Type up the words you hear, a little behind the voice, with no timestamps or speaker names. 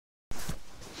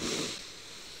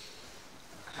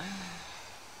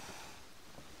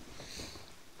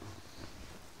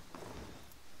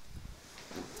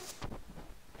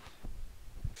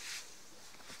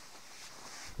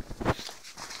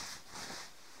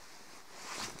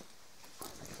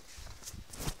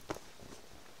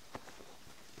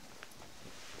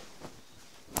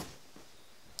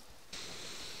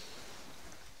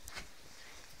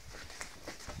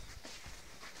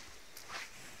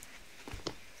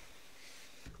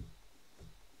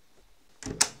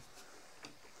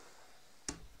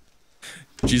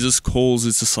Jesus calls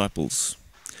his disciples.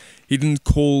 He didn't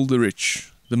call the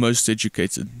rich, the most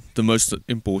educated, the most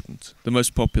important, the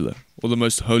most popular, or the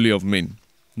most holy of men.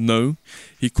 No,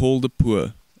 he called the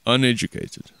poor,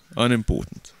 uneducated,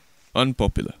 unimportant,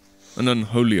 unpopular, and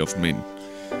unholy of men.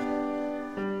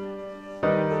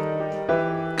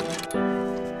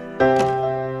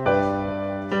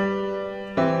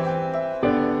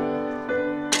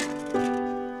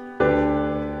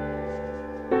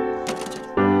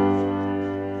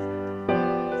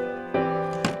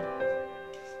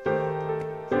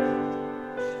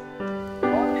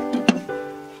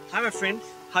 Hi my friend,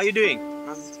 how you doing?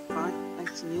 I'm fine,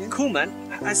 thanks, and you? Cool man,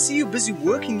 I see you busy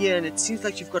working here and it seems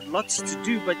like you've got lots to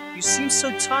do, but you seem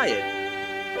so tired.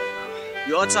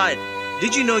 You are tired.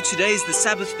 Did you know today is the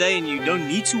Sabbath day and you don't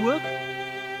need to work?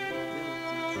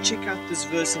 Check out this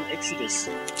verse in Exodus.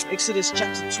 Exodus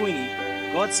chapter 20.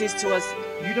 God says to us,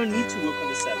 you don't need to work on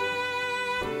the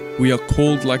Sabbath. We are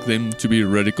called like them to be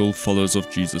radical followers of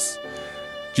Jesus.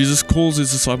 Jesus calls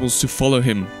his disciples to follow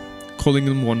him, calling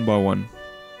them one by one,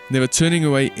 never turning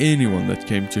away anyone that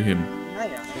came to him.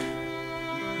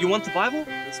 You want the Bible?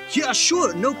 Yeah,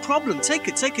 sure, no problem. Take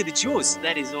it, it's yours.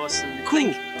 That is awesome.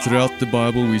 Cool. Throughout the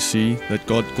Bible we see that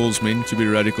God calls men to be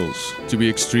radicals, to be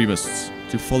extremists,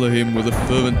 to follow him with a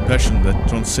fervent passion that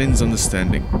transcends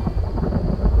understanding.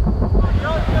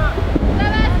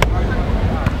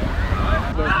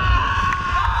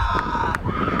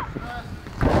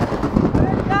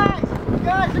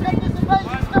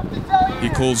 He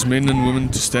calls men and women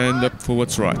to stand up for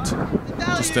what's right,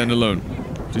 to stand alone,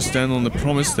 to stand on the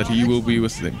promise that he will be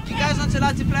with them. You guys aren't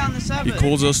allowed to play on the Sabbath. He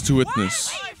calls us to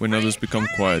witness when others become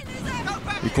quiet.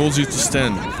 He calls you to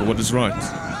stand for what is right,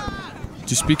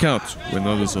 to speak out when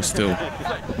others are still.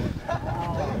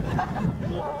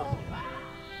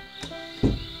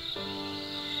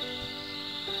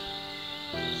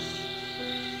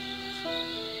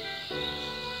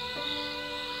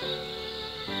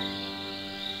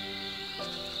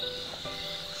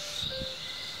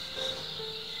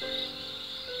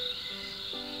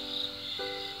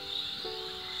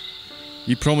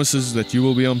 He promises that you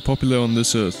will be unpopular on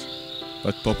this earth,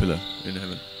 but popular in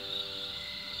heaven.